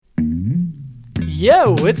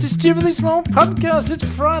Yo, it's a Stupidly Small podcast. It's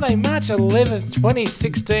Friday, March 11th,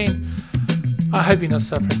 2016. I hope you're not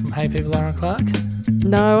suffering from hay fever, Lauren Clark.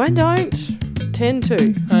 No, I don't tend to.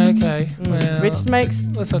 Okay, well... Which makes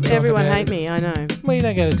everyone hate it. me, I know. Well, you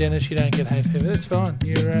don't go to dentist, you don't get hay fever. That's fine.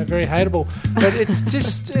 You're very hateable. But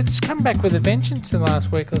it's come back with a vengeance in the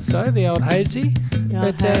last week or so, the old hazy.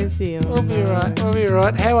 We'll be right. We'll be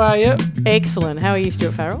right. How are you? Excellent. How are you,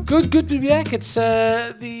 Stuart Farrell? Good to be back. It's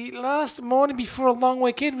the last morning before a long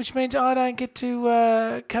weekend, which means I don't get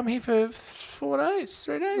to come here for 3 days.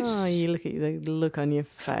 Oh, you look at the look on your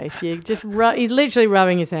face. You're just he's literally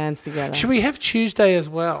rubbing his hands together. Should we have Tuesday as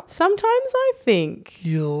well? Sometimes I think.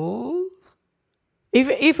 If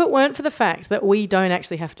it weren't for the fact that we don't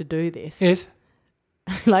actually have to do this. Yes.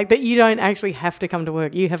 Like that you don't actually have to come to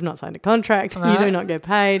work. You have not signed a contract. No, you do not get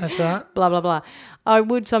paid. That's right. Blah, blah, blah. I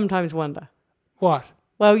would sometimes wonder. What?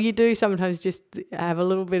 Well, you do sometimes just have a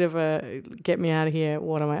little bit of a get me out of here.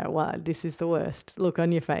 What am I? Well, this is the worst look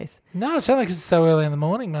on your face. No, it's only because it's so early in the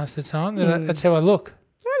morning most of the time. That's how I look.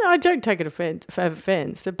 No, I don't take it offence.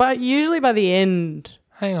 But usually by the end,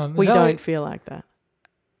 hang on, we don't feel like that.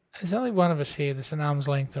 There's only one of us here that's an arm's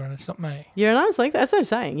length, and it's not me. You're an arm's length? That's what I'm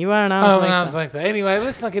saying. You are an arm's length. Oh, an arm's length. Anyway,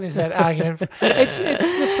 let's not get into that argument. It's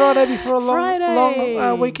the Friday before a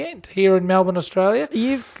long weekend here in Melbourne, Australia.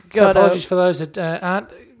 You've got apologies for those that aren't,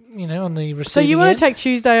 on the receiving end. So you want to take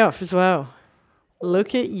Tuesday off as well?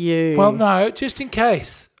 Look at you. Well, no, just in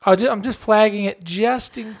case. I'm just flagging it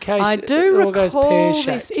just in case I do it all goes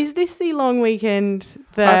pear-shaped. this. Is this the long weekend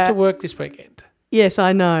that... I have to work this weekend. Yes,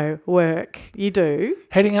 I know. Work. You do.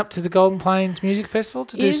 Heading up to the Golden Plains Music Festival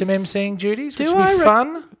to do some MCing duties, which will be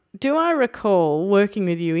fun. Do I recall working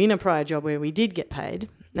with you in a prior job where we did get paid?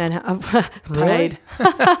 And paid. Use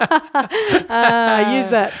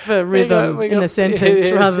that for rhythm in the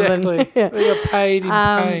sentence rather than... We got paid in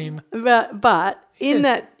pain. But in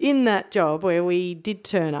that job where we did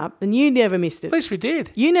turn up, and you never missed it. At least we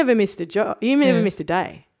did. You never missed a job. You never missed a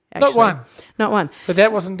day. Actually. Not one. But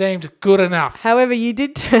that wasn't deemed good enough. However, you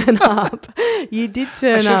did turn up. I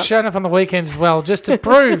should have shown up on the weekends as well, just to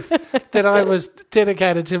prove that I was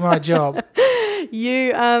dedicated to my job.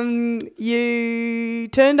 You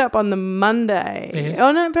turned up on the Monday. Yes.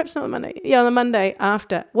 Oh, no, perhaps not the Monday. Yeah, on the Monday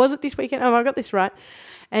after. Was it this weekend? Oh, I got this right.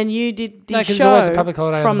 And you did the show always a public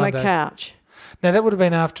holiday from on the couch. Now, that would have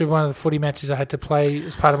been after one of the footy matches I had to play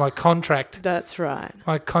as part of my contract. That's right.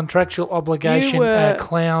 My contractual obligation, you were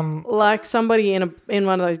clown. Like somebody in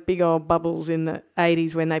one of those big old bubbles in the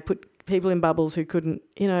 80s when they put people in bubbles who couldn't,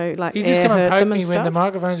 you just come and poke me when the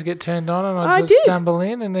microphones get turned on and I just stumble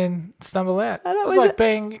in and then stumble out. It was like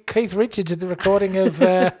being Keith Richards at the recording of,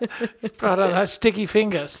 I don't know, Sticky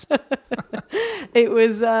Fingers. It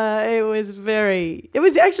was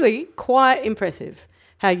actually quite impressive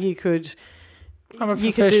how you could... I'm a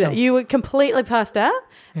professional. Could do that. You would completely passed out,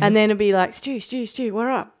 and then it'd be like, Stu,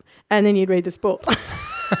 we're up. And then you'd read the sport.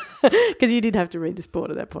 Because you did have to read the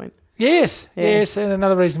sport at that point. Yes. And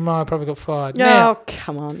another reason why I probably got fired. Oh, now,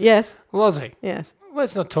 come on. Yes. Lozzie. Yes.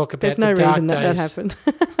 Let's not talk about There's no the dark reason days. that happened.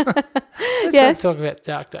 Let's not talk about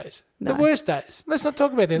dark days. No. The worst days. Let's not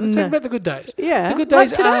talk about them. Let's talk about the good days. Yeah. The good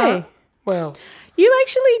days like today. Well... You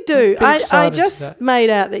actually do. I just made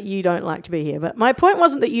out that you don't like to be here. But my point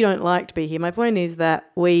wasn't that you don't like to be here. My point is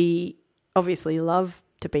that we obviously love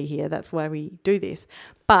to be here. That's why we do this.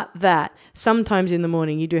 But that sometimes in the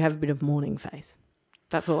morning you do have a bit of morning face.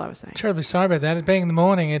 That's all I was saying. Terribly sorry about that. Being in the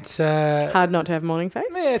morning, it's... hard not to have morning face?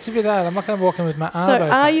 Yeah, it's a bit hard. I'm not going to walk in with my arvo So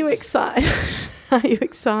are face. you excited? Are you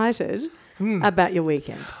excited about your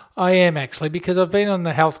weekend? I am actually, because I've been on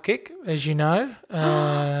the health kick, as you know.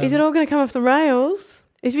 Is it all going to come off the rails?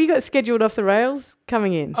 Have you got scheduled off the rails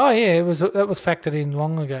coming in? Oh yeah, that was factored in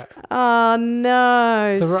long ago. Oh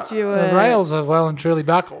no, Stuart! The rails are well and truly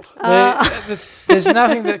buckled. There's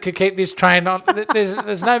nothing that could keep this train on.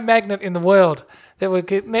 There's no magnet in the world that would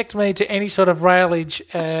connect me to any sort of railage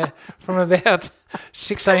from about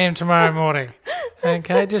 6 a.m. tomorrow morning.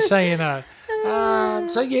 Okay, just so you know.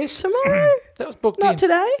 So yes, tomorrow. That was booked in. Not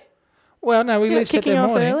today? Well, no, we leave Saturday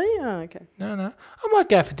morning. Kicking off early? Oh, okay. No. I might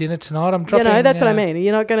go for dinner tonight. I'm dropping... that's what I mean.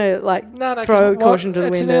 You're not going to throw caution to the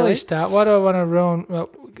wind. It's an early start. Why do I want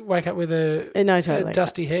to wake up with a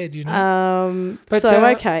dusty head,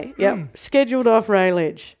 Okay. Yep. Scheduled off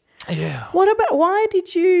railage. Yeah. Why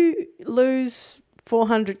did you lose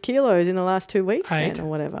 400 kilos in the last 2 weeks then or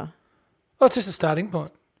whatever? Well, it's just a starting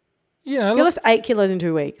point. You lost 8 kilos in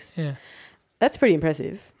 2 weeks. Yeah. That's pretty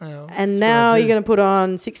impressive. Well, and now you're going to put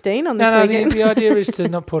on 16 on this weekend? No, the idea is to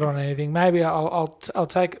not put on anything. Maybe I'll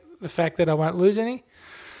take the fact that I won't lose any.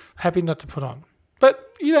 Happy not to put on.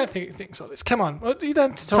 But you don't think things like this. Come on. You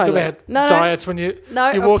don't talk about diets when you're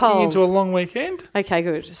walking into a long weekend. Okay,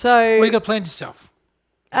 good. So what you got planned yourself?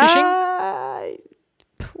 Fishing?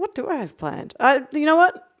 What do I have planned? You know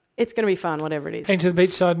what? It's going to be fun, whatever it is. Heading to the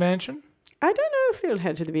beachside mansion? I don't know if they'll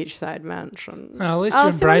head to the beachside mansion. Oh, at least you're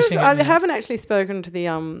embracing it. I haven't actually spoken to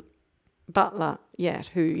the butler yet,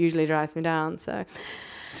 who usually drives me down. So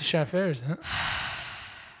it's a chauffeur, isn't it?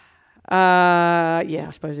 Yeah, I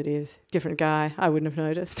suppose it is. Different guy. I wouldn't have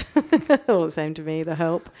noticed. All the same to me, the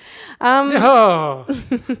help. Lozzie,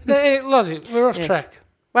 we're off track.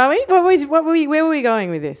 Were we? Where were we going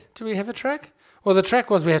with this? Do we have a track? Well, the track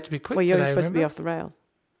was we have to be quick today, you're supposed to be off the rails.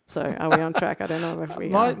 So are we on track? I don't know if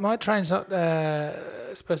we are. My train's not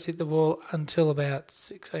supposed to hit the wall until about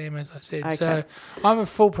 6 a.m, as I said. Okay. So I'm a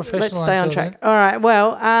full professional. Let's stay on track. Then. All right.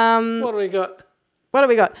 Well, what do we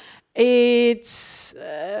got? It's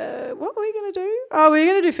what were we going to do? Oh, we're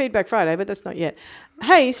going to do Feedback Friday, but that's not yet.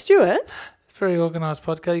 Hey, Stuart. It's a very organised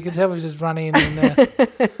podcast. You can tell we've just run in and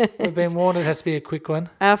we've been warned it has to be a quick one.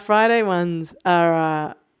 Our Friday ones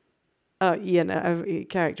are, a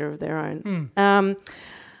character of their own.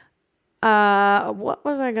 What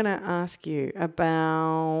was I going to ask you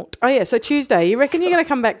about? Oh, yeah, so Tuesday. You reckon you're going to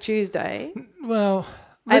come back Tuesday? Well...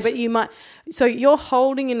 but you might... So you're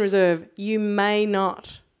holding in reserve. You may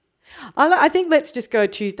not... I think let's just go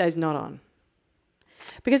Tuesday's not on.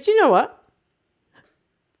 Because do you know what?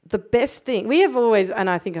 The best thing... We have always... And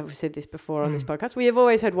I think I've said this before on this podcast. We have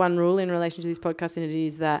always had one rule in relation to this podcast, and it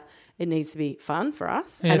is that it needs to be fun for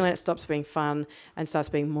us. Yes. And when it stops being fun and starts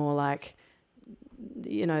being more like...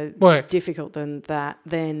 work. Difficult than that,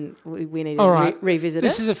 then we need to revisit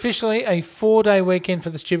This is officially a 4-day weekend for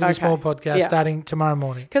the Stupid and Small podcast starting tomorrow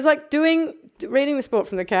morning. Because reading the sport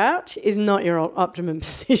from the couch is not your optimum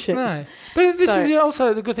position. No. But this is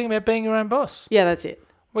also the good thing about being your own boss. Yeah, that's it.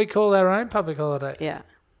 We call our own public holidays. Yeah.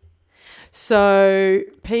 So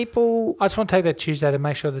people... I just want to take that Tuesday to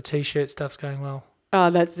make sure the T-shirt stuff's going well.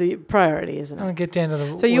 Oh, that's the priority, isn't it? I'll get down to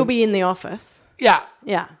the... So you'll be in the office? Yeah.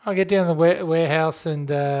 Yeah. I'll get down to the warehouse and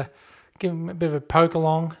give them a bit of a poke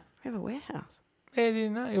along. We have a warehouse? Yeah,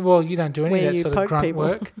 you know. Well, you don't do any of that sort of grunt people.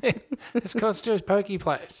 Work. It's called Stuart's Pokey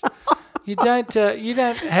Place. You don't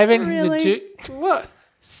have anything to do. What?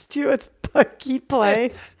 Stuart's Pokey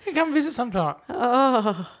Place. Yeah, come visit sometime.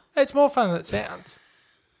 Oh. It's more fun than it sounds.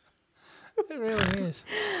 It really is.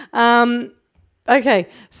 Okay,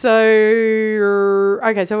 so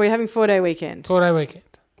we're having 4-day weekend. 4-day weekend.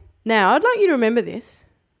 Now, I'd like you to remember this,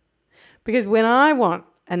 because when I want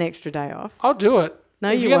an extra day off... I'll do it.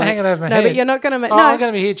 No, you're going to hang it over my head. No, but you're not going to... No, I'm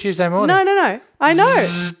going to be here Tuesday morning. No. I know.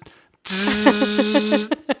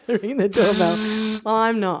 Ring the doorbell. Well,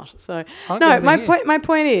 I'm not. So my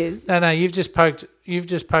point is... No, you've just poked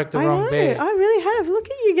the wrong bear. I really have. Look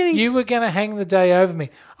at you getting... You were going to hang the day over me.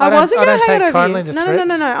 I wasn't going to hang it over kindly you. To no.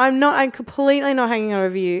 threats. I'm completely not hanging it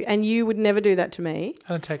over you, and you would never do that to me. I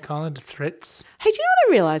don't take kindly to threats. Hey, do you know what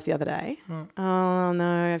I realised the other day? Oh,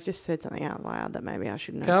 no, I've just said something out loud that maybe I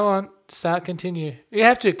shouldn't have. Go on. Continue. You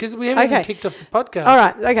have to, because we haven't even kicked off the podcast. All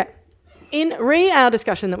right, okay. In our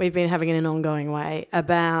discussion that we've been having in an ongoing way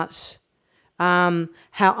about how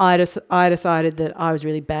I decided that I was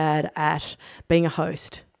really bad at being a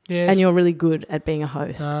host, and you're really good at being a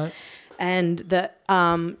host, and that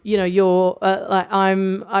you're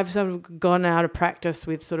I've sort of gone out of practice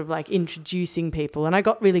with sort of like introducing people, and I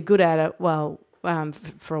got really good at it.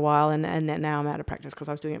 For a while, and now I'm out of practice because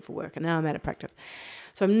I was doing it for work, and now I'm out of practice.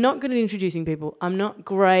 So I'm not good at introducing people. I'm not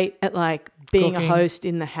great at like being a host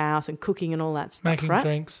in the house and cooking and all that stuff. Making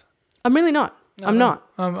drinks. I'm really not. No, I'm not.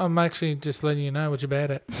 I'm actually just letting you know what you're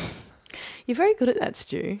bad at. You're very good at that,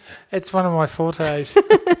 Stu. It's one of my fortes.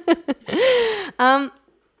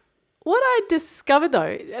 What I discovered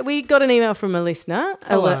though, we got an email from a listener,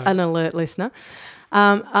 an alert listener,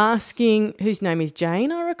 asking, whose name is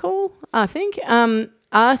Jane, I recall, I think,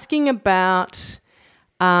 asking about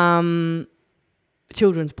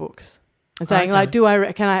children's books and saying do I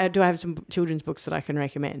have some children's books that I can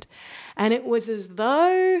recommend? And it was as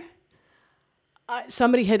though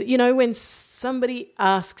somebody had, when somebody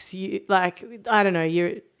asks you, like, I don't know,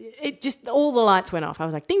 it just all the lights went off. I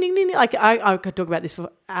was like, ding, ding, ding. Like I could talk about this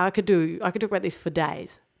I could talk about this for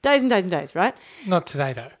days and days and days, right? Not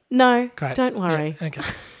today though. No, great. Don't worry. Yeah, okay.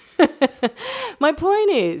 My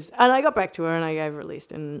point is, and I got back to her and I gave her a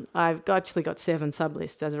list, and I've actually got 7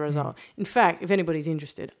 sub-lists as a result. In fact, if anybody's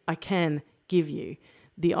interested, I can give you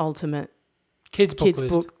the ultimate kids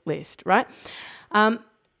book list, right?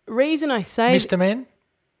 Reason I say... Mr. Men?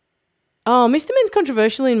 Oh, Mr. Men's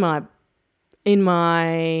controversial in my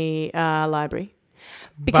library.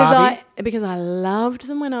 Because I loved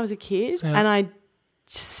them when I was a kid, and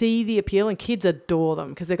see the appeal, and kids adore them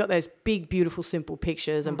because they've got those big, beautiful, simple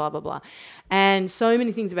pictures and blah, blah, blah. And so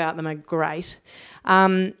many things about them are great,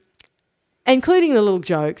 including the little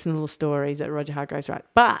jokes and little stories that Roger Hargraves writes.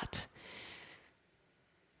 But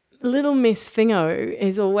little Miss Thingo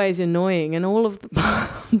is always annoying, and all of the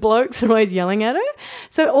blokes are always yelling at her.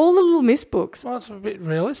 So all the Little Miss books. Well, it's a bit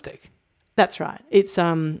realistic. That's right. It's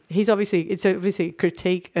obviously a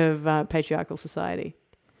critique of patriarchal society.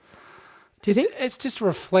 Do you think? It's just a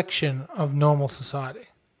reflection of normal society.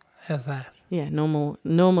 How's that? Yeah, normal.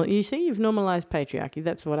 You see, you've normalised patriarchy.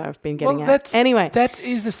 That's what I've been getting at. Anyway. That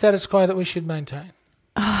is the status quo that we should maintain.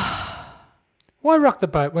 Why rock the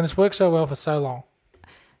boat when it's worked so well for so long?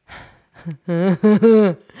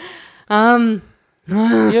 You're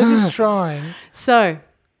just trying. So.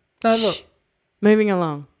 No, look. Moving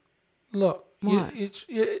along. Look,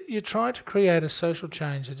 you're trying to create a social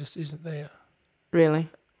change that just isn't there. Really?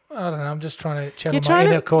 I don't know. I'm just trying to channel my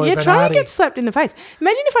inner Corey Bernardi. You're trying to get slapped in the face.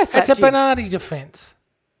 Imagine if I slapped you. It's a Bernardi defence.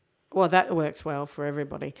 Well, that works well for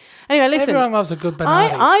everybody. Anyway, listen. Everyone loves a good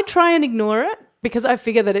Bernardi. I try and ignore it because I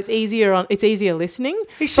figure that it's easier listening.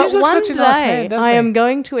 He seems like such a nice man, doesn't he? I am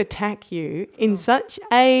going to attack you in such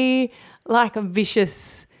a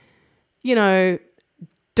vicious,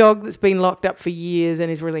 dog that's been locked up for years and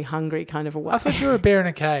is really hungry kind of a way. I thought you were a bear in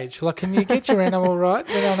a cage. Like, can you get your animal right?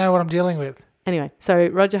 Then I'll know what I'm dealing with. Anyway, so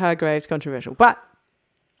Roger Hargraves, controversial. But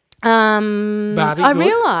Barbie, I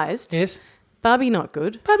realised... Yes. Barbie not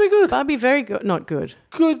good. Barbie good. Barbie very good. Not good.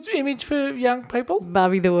 Good image for young people.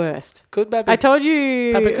 Barbie the worst. Good Barbie. I told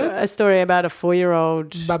you a story about a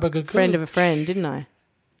 4-year-old friend of a friend, didn't I?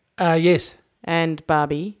 Yes. And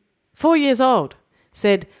Barbie, 4 years old,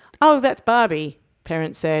 said, "Oh, that's Barbie."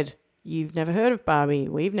 Parents said, "You've never heard of Barbie.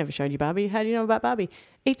 We've never showed you Barbie. How do you know about Barbie?"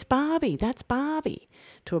 "It's Barbie. That's Barbie."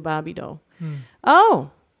 To a Barbie doll.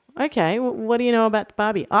 Oh, okay. Well, what do you know about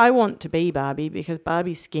Barbie? "I want to be Barbie because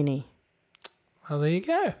Barbie's skinny." Well, there you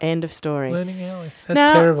go. End of story. Learning early.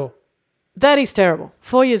 That's terrible. That is terrible.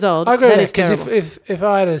 4 years old. I agree that with that, is terrible. because if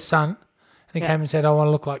I had a son and he came and said, "I want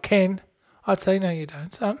to look like Ken," I'd say, "No, you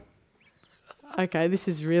don't, son." Okay, this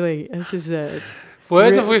is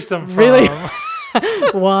words of wisdom from... Really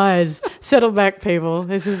wise. Settle back, people.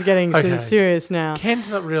 This is getting serious now. Ken's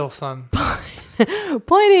not real, son.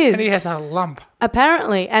 Point is... And he has a lump.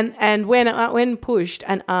 Apparently, and when pushed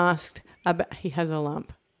and asked about... He has a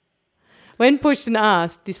lump. When pushed and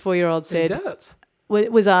asked, this 4-year-old said... He does.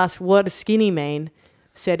 Was asked, what does skinny mean?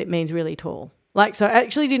 Said it means really tall. Like, so I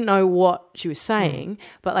actually didn't know what she was saying,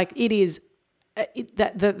 but like it is...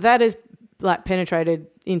 That is like penetrated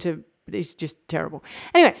into... It's just terrible.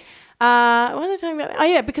 Anyway... what was I talking about? Oh,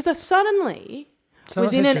 yeah, because I suddenly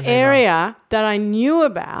was in an area that I knew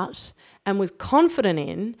about and was confident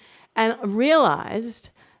in and realised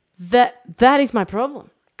that is my problem.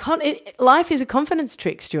 Life is a confidence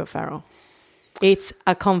trick, Stuart Farrell. It's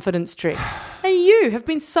a confidence trick. And you have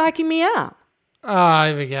been psyching me out. Oh,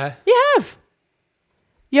 here we go. You have.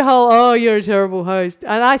 Your whole, you're a terrible host.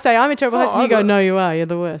 And I say, I'm a terrible host, and you go, no, you are. You're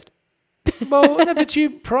the worst. Well, no, but you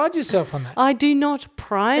pride yourself on that. I do not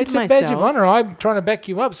pride myself. It's a badge of honour. I'm trying to back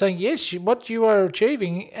you up, saying, yes, what you are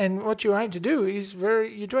achieving and what you aim to do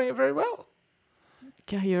you're doing it very well.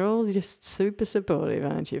 God, you're all just super supportive,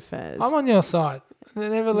 aren't you, Faz? I'm on your side.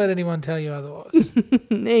 Never let anyone tell you otherwise.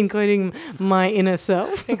 Including my inner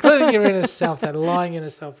self. Including your inner self, that lying inner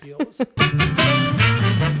self of yours.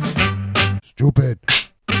 Stupid.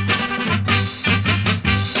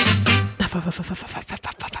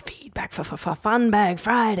 Feedback for Fun Bag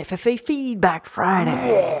Friday. For Feedback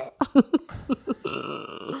Friday.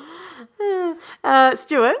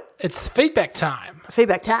 Stuart? It's feedback time.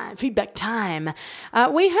 Feedback time.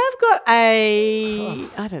 We have got I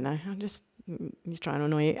don't know. I'm just trying to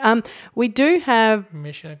annoy you. We do have...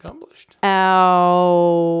 Mission accomplished.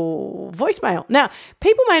 Our voicemail. Now,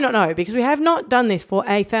 people may not know because we have not done this for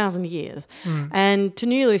 1,000 years. And to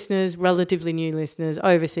new listeners, relatively new listeners,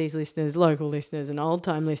 overseas listeners, local listeners and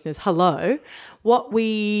old-time listeners, hello. What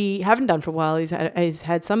we haven't done for a while is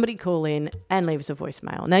had somebody call in and leave us a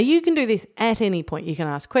voicemail. Now, you can do this at any point. You can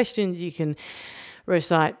ask questions. You can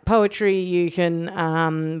recite poetry. You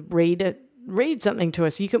can read something to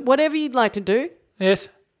us. You can, whatever you'd like to do. Yes.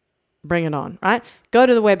 Bring it on, right? Go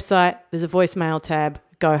to the website. There's a voicemail tab.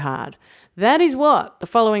 Go hard. That is what the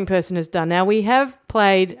following person has done. Now, we have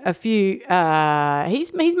played a few...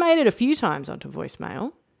 he's made it a few times onto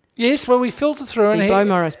voicemail. Yes, well, we filter through. The Beau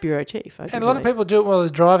Morris Bureau Chief. And a lot of people do it while they're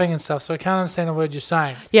driving and stuff, so I can't understand a word you're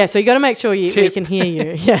saying. Yeah, so you got to make sure we can hear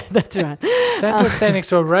you. Yeah, that's right. Don't do it stand next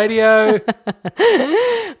to a radio.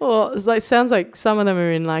 Well, it sounds like some of them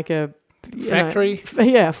are in like a factory.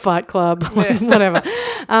 Fight club, whatever.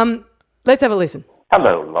 Let's have a listen.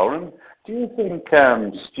 Hello, Lauren. Do you think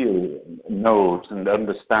Stu knows and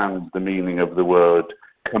understands the meaning of the word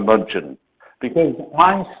curmudgeon? Because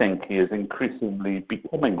I think he is increasingly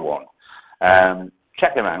becoming one.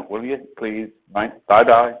 Check him out, will you, please?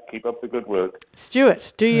 Bye-bye. Keep up the good work.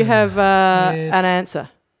 Stuart, do you have an answer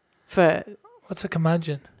for... What's a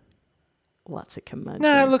curmudgeon? What's a curmudgeon?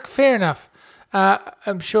 No, look, fair enough.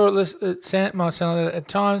 I'm sure it might sound like that at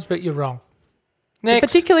times, but you're wrong. Next.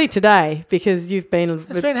 Particularly today, because you've been...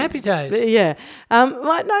 It's been happy days. Yeah. You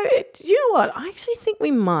know what? I actually think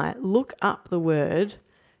we might look up the word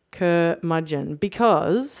curmudgeon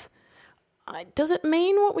because... does it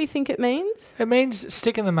mean what we think it means? It means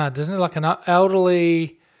stick in the mud, doesn't it? Like an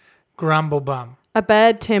elderly grumble bum. A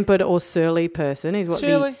bad-tempered or surly person is what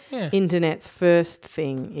the internet's first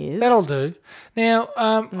thing is. That'll do. Now,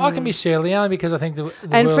 I can be surly only because I think the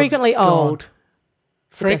and world's frequently gone. old.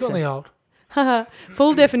 Frequently old.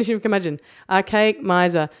 Full definition of curmudgeon. Archaic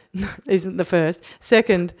miser isn't the first.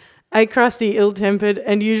 Second, a crusty, ill-tempered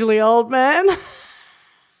and usually old man.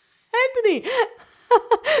 Anthony,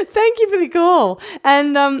 thank you for the call.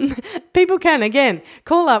 And people can, again,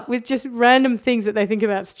 call up with just random things that they think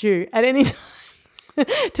about Stu at any time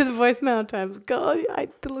to the voicemail tab. God,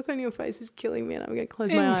 the look on your face is killing me and I'm going to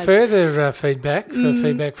close my eyes. Further feedback for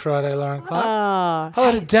Feedback Friday, Lauren Clark.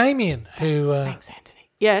 Hello to Damien, who... thanks, Anthony.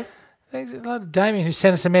 Yes? Thanks a lot to Damien, who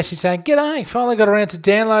sent us a message saying, "G'day, finally got around to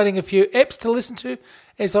downloading a few eps to listen to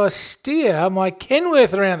as I steer my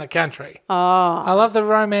Kenworth around the country." Oh. I love the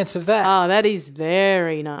romance of that. Oh, that is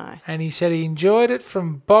very nice. And he said he enjoyed it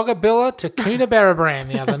from Boggabilla to Coonabarabran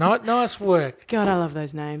the other night. Nice work. God, I love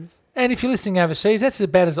those names. And if you're listening overseas, that's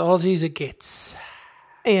about as Aussie as it gets.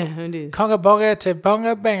 Yeah, it is. Conga to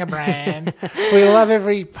Bonga Bangabran. We love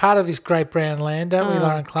every part of this great brown land, don't we,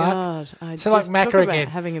 Lauren Clark? God, so like Macca again.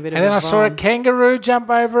 Having a bit and of then I saw a kangaroo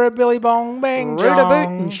jump over a billy bong bang Root a boot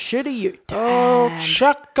and shoot a ute. Oh,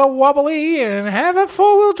 chuck a wobbly and have a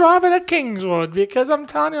 4-wheel drive at a Kingswood because I'm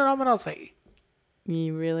telling you I'm an Aussie.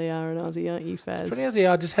 You really are an Aussie, aren't you, Faz? It's pretty Aussie.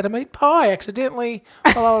 I just had a meat pie accidentally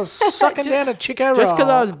while I was sucking down a Chico roll. Just because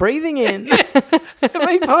I was breathing in. A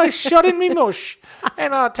meat pie shot in me mush.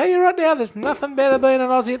 And I'll tell you right now, there's nothing better than being an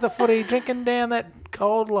Aussie at the footy drinking down that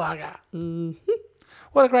cold lager. Mm-hmm.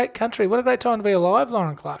 What a great country. What a great time to be alive,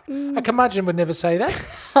 Lauren Clark. A curmudgeon would never say that.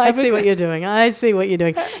 I see what you're doing.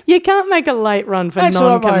 You can't make a late run for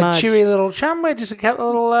non-curmudge. That's my cheery little chum. We're just a couple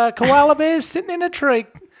of little koala bears sitting in a tree,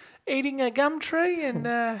 eating a gum tree and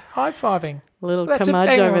high-fiving. Little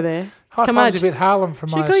curmudge over there. High-five's a bit Harlem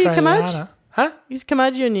from my Australiana. Huh? Is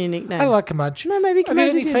Curmudge your new nickname? I like Curmudge. No, maybe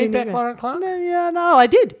Curmudge is your Have you any new feedback, nickname. Lauren Clark? No, I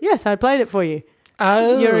did. Yes, I played it for you.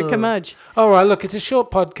 Oh. You're a Curmudge. All right, look, it's a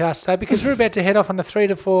short podcast today because we're about to head off on a 3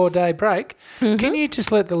 to 4 day break. Mm-hmm. Can you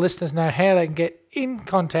just let the listeners know how they can get in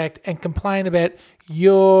contact and complain about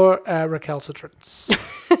your recalcitrance?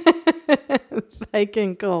 They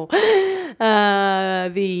can call. They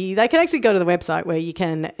can actually go to the website where you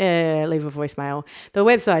can leave a voicemail. The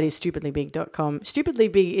website is stupidlybig.com. Stupidly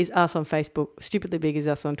Big is us on Facebook. Stupidly Big is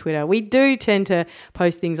us on Twitter. We do tend to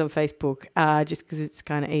post things on Facebook just because it's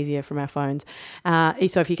kind of easier from our phones.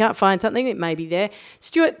 So if you can't find something, it may be there.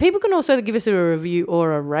 Stuart, people can also give us a review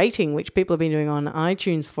or a rating, which people have been doing on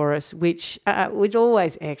iTunes for us, which was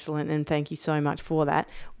always excellent, and thank you so much for that.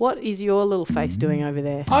 What is your little face doing over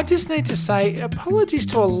there? I just need to say apologies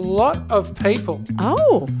to a lot of people.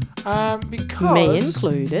 Oh. Because... Me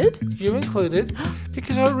included. You included.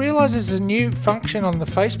 Because I realise there's a new function on the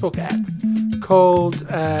Facebook app called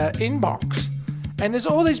Inbox. And there's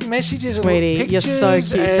all these messages Sweetie, and pictures. You're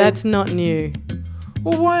so cute. That's not new.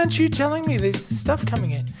 Well, why aren't you telling me there's stuff coming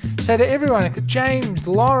in? So to everyone, James,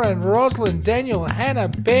 Lauren, Rosalind, Daniel, Hannah,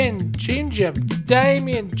 Ben, Ginger,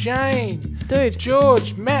 Damien, Jane, dude,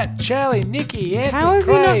 George, Matt, Charlie, Nikki, Anthony, how have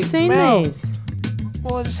Craig, you not seen Mel. these?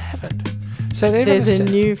 Well, I just haven't. So there's a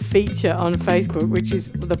new feature on Facebook, which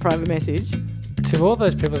is the private message. To all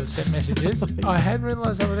those people that sent messages, I hadn't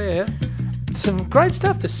realised they were there. Some great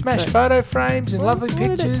stuff. The smashed photo frames and lovely pictures.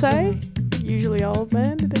 What did it say? Usually old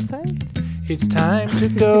man, did it say? It's time to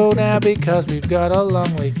go now because we've got a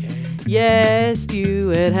long weekend. Yes, you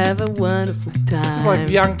would have a wonderful time. This is like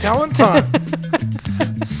young talent time.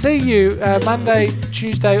 See you Monday,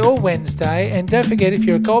 Tuesday or Wednesday. And don't forget, if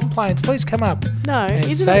you're at Golden Plains, please come up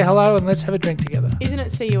and say hello and let's have a drink together. Isn't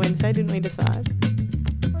it see you Wednesday? Didn't we decide?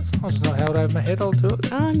 As long as it's not held over my head, I'll do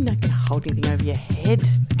it. I'm not going to hold anything over your head.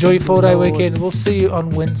 Enjoy your 4-day weekend. We'll see you on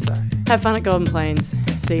Wednesday. Have fun at Golden Plains.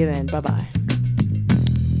 See you then. Bye-bye.